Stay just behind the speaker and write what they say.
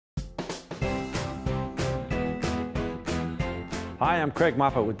Hi, I'm Craig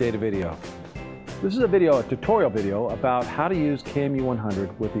Moffat with Datavideo. This is a tutorial video about how to use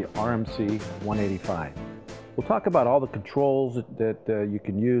KMU-100 with the RMC-185. We'll talk about all the controls that you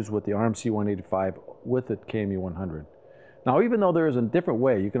can use with the RMC-185 with the KMU-100. Now, even though there is a different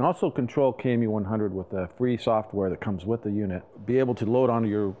way, you can also control KMU-100 with the free software that comes with the unit, be able to load onto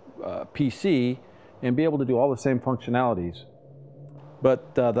your PC and be able to do all the same functionalities.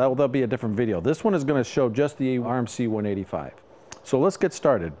 But that'll be a different video. This one is going to show just the RMC-185. So let's get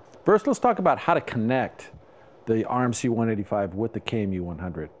started. First, let's talk about how to connect the RMC-185 with the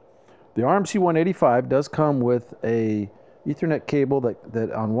KMU-100. The RMC-185 does come with a Ethernet cable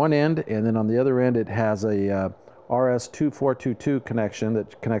that on one end, and then on the other end it has a RS-2422 connection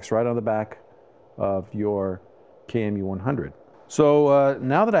that connects right on the back of your KMU-100. So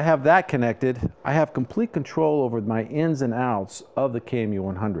now that I have that connected, I have complete control over my ins and outs of the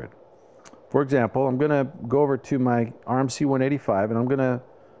KMU-100. For example, I'm going to go over to my RMC-185 and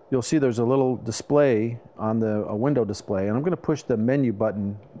you'll see there's a little display on a window display, and I'm going to push the menu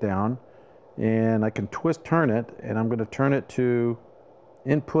button down and I can turn it, and I'm going to turn it to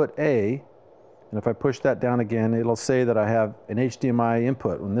input A, and if I push that down again, it'll say that I have an HDMI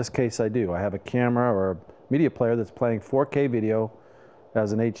input. In this case I do. I have a camera or a media player that's playing 4K video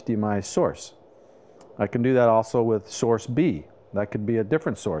as an HDMI source. I can do that also with source B. That could be a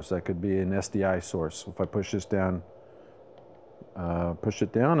different source. That could be an SDI source. If I push this down, push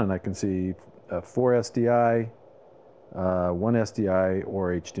it down, and I can see 4 SDI, 1 SDI,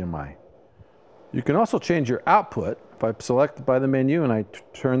 or HDMI. You can also change your output. If I select by the menu and I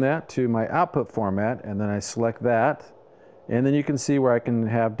turn that to my output format, and then I select that, and then you can see where I can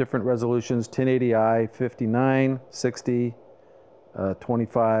have different resolutions: 1080i, 59, 60,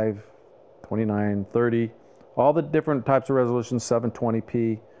 25, 29, 30. All the different types of resolutions,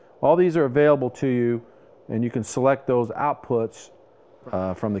 720p. All these are available to you, and you can select those outputs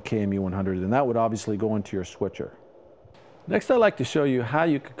from the KMU-100, and that would obviously go into your switcher. Next, I'd like to show you how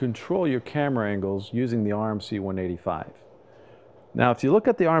you can control your camera angles using the RMC-185. Now, if you look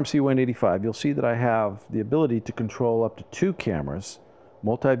at the RMC-185, you'll see that I have the ability to control up to 2 cameras,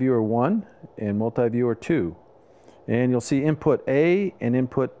 multi-viewer 1 and multi-viewer 2. And you'll see input A and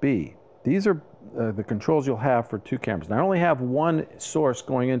input B. These are the controls you'll have for 2 cameras. Now, I only have one source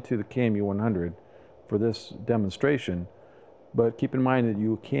going into the KMU-100 for this demonstration, but keep in mind that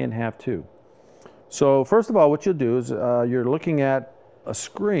you can have 2. So first of all, what you'll do is you're looking at a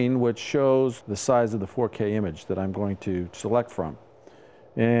screen which shows the size of the 4K image that I'm going to select from.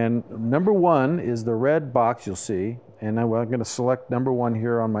 And number 1 is the red box you'll see, and I'm going to select number 1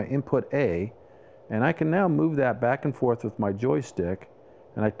 here on my input A, and I can now move that back and forth with my joystick.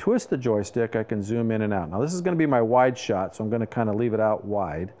 And I twist the joystick, I can zoom in and out. Now this is going to be my wide shot, so I'm going to kind of leave it out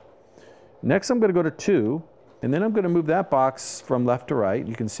wide. Next I'm going to go to 2, and then I'm going to move that box from left to right.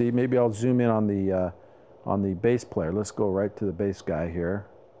 You can see, maybe I'll zoom in on the bass player. Let's go right to the bass guy here.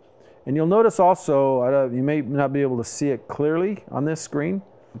 And you'll notice also, you may not be able to see it clearly on this screen.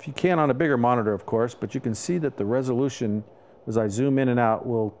 If you can on a bigger monitor, of course, but you can see that the resolution, as I zoom in and out,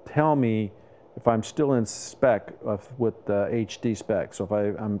 will tell me if I'm still in spec with the HD spec. So if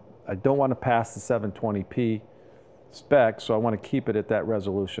I don't want to pass the 720p spec, so I want to keep it at that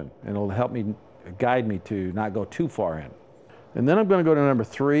resolution, and it'll help me guide me to not go too far in. And then I'm going to go to number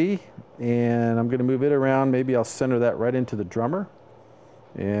 3, and I'm going to move it around. Maybe I'll center that right into the drummer.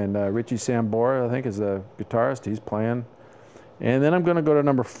 And Richie Sambora, I think, is the guitarist. He's playing. And then I'm going to go to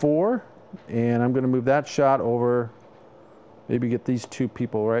number 4, and I'm going to move that shot over. Maybe get these 2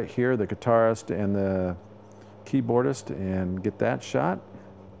 people right here, the guitarist and the keyboardist, and get that shot.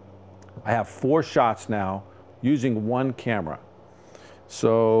 I have 4 shots now using 1 camera.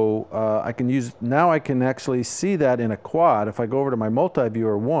 So now I can actually see that in a quad. If I go over to my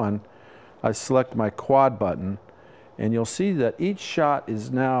multi-viewer 1, I select my quad button, and you'll see that each shot is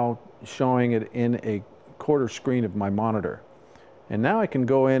now showing it in a quarter screen of my monitor. And now I can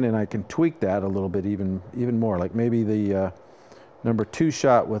go in and I can tweak that a little bit even more, like maybe the number 2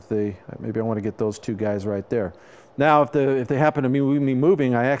 shot with maybe I want to get those 2 guys right there. Now, if they happen to be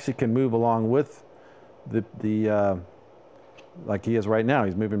moving, I actually can move along with like he is right now.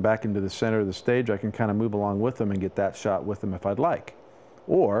 He's moving back into the center of the stage. I can kind of move along with him and get that shot with him if I'd like.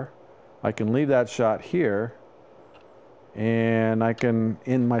 Or I can leave that shot here, and I can,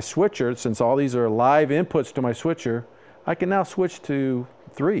 in my switcher, since all these are live inputs to my switcher, I can now switch to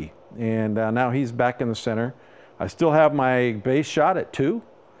 3. And now he's back in the center. I still have my base shot at 2,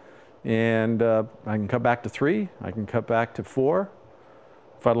 and I can cut back to 3, I can cut back to 4.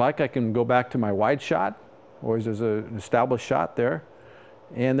 If I'd like, I can go back to my wide shot, or there's an established shot there.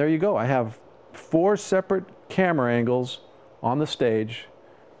 And there you go. I have 4 separate camera angles on the stage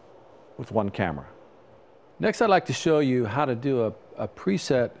with one camera. Next, I'd like to show you how to do a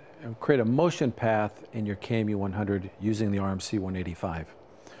preset and create a motion path in your KMU-100 using the RMC-185.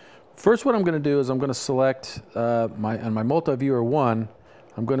 First, what I'm going to do is I'm going to select on my multi-viewer 1,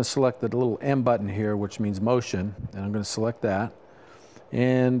 I'm going to select the little M button here, which means motion, and I'm going to select that.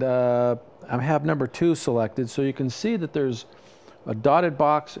 And I have number 2 selected, so you can see that there's a dotted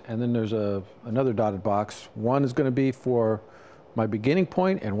box and then there's another dotted box. One is going to be for my beginning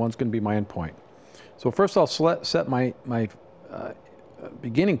point and one's going to be my end point. So first I'll set my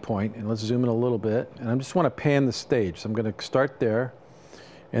beginning point, and let's zoom in a little bit, and I just want to pan the stage. So I'm going to start there,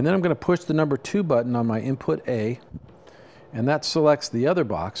 and then I'm going to push the number 2 button on my input A, and that selects the other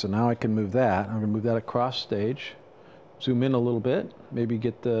box, and now I can move that. I'm going to move that across stage, zoom in a little bit, maybe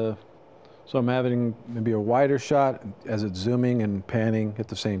get the, so I'm having maybe a wider shot as it's zooming and panning at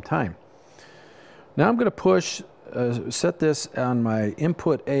the same time. Now I'm going to push, set this on my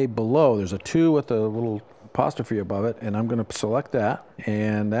input A below. There's a 2 with a little apostrophe above it, and I'm going to select that,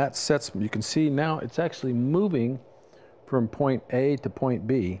 and that sets, you can see now it's actually moving from point A to point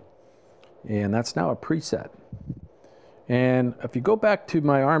B, and that's now a preset. And if you go back to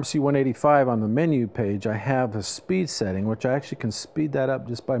my RMC-185 on the menu page, I have a speed setting, which I actually can speed that up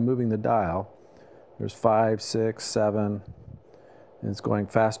just by moving the dial. There's 5, 6, 7, and it's going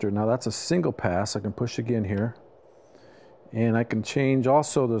faster. Now that's a single pass. I can push again here, and I can change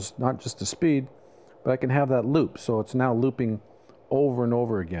also, there's not just the speed, but I can have that loop, so it's now looping over and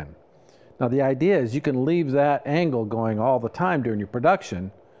over again. Now the idea is you can leave that angle going all the time during your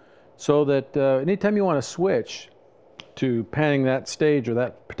production, so that anytime you want to switch to panning that stage or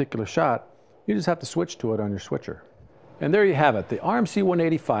that particular shot, you just have to switch to it on your switcher. And there you have it. The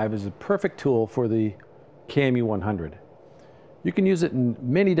RMC-185 is a perfect tool for the KMU-100. You can use it in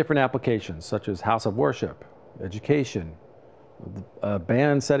many different applications, such as house of worship, education, a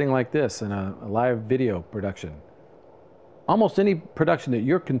band setting like this, and a live video production. Almost any production that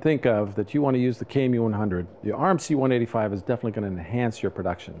you can think of that you want to use the KMU-100, the RMC-185 is definitely going to enhance your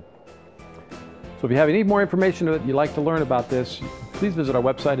production. So if you have any more information that you'd like to learn about this, please visit our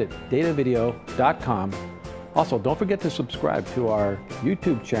website at datavideo.com. Also, don't forget to subscribe to our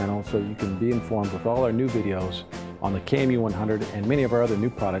YouTube channel so you can be informed with all our new videos on the KMU-100 and many of our other new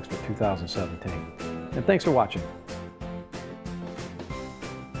products for 2017. And thanks for watching.